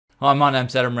Hi, my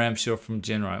name's Adam Ramshaw from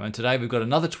Genero, and today we've got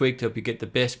another tweak to help you get the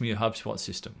best from your HubSpot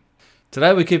system.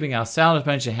 Today we're keeping our sales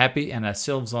manager happy and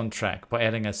ourselves on track by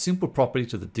adding a simple property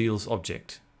to the deals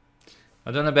object.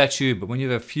 I don't know about you, but when you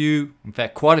have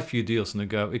quite a few deals on the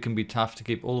go, it can be tough to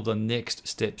keep all of the next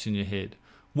steps in your head.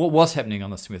 What was happening on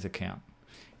the Smith account?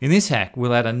 In this hack,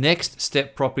 we'll add a next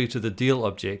step property to the deal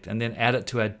object and then add it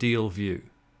to our deal view.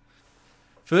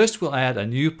 First, we'll add a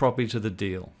new property to the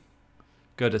deal.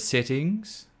 Go to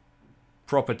Settings,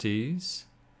 Properties,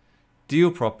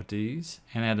 Deal Properties,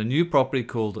 and add a new property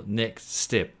called Next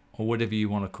Step, or whatever you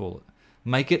want to call it.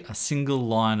 Make it a single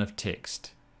line of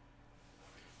text.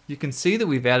 You can see that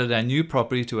we've added our new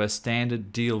property to our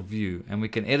standard deal view, and we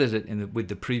can edit it with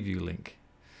the preview link.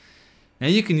 Now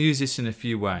you can use this in a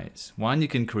few ways. One, you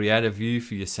can create a view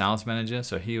for your sales manager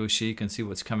so he or she can see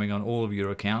what's coming on all of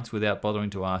your accounts without bothering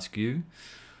to ask you.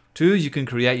 Two, you can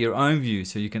create your own view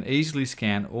so you can easily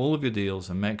scan all of your deals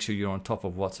and make sure you're on top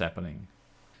of what's happening.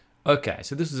 Okay,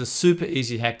 so this is a super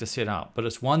easy hack to set up, but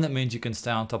it's one that means you can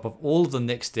stay on top of all of the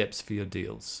next steps for your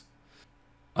deals.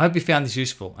 I hope you found this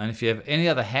useful, and if you have any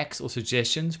other hacks or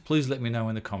suggestions, please let me know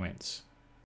in the comments.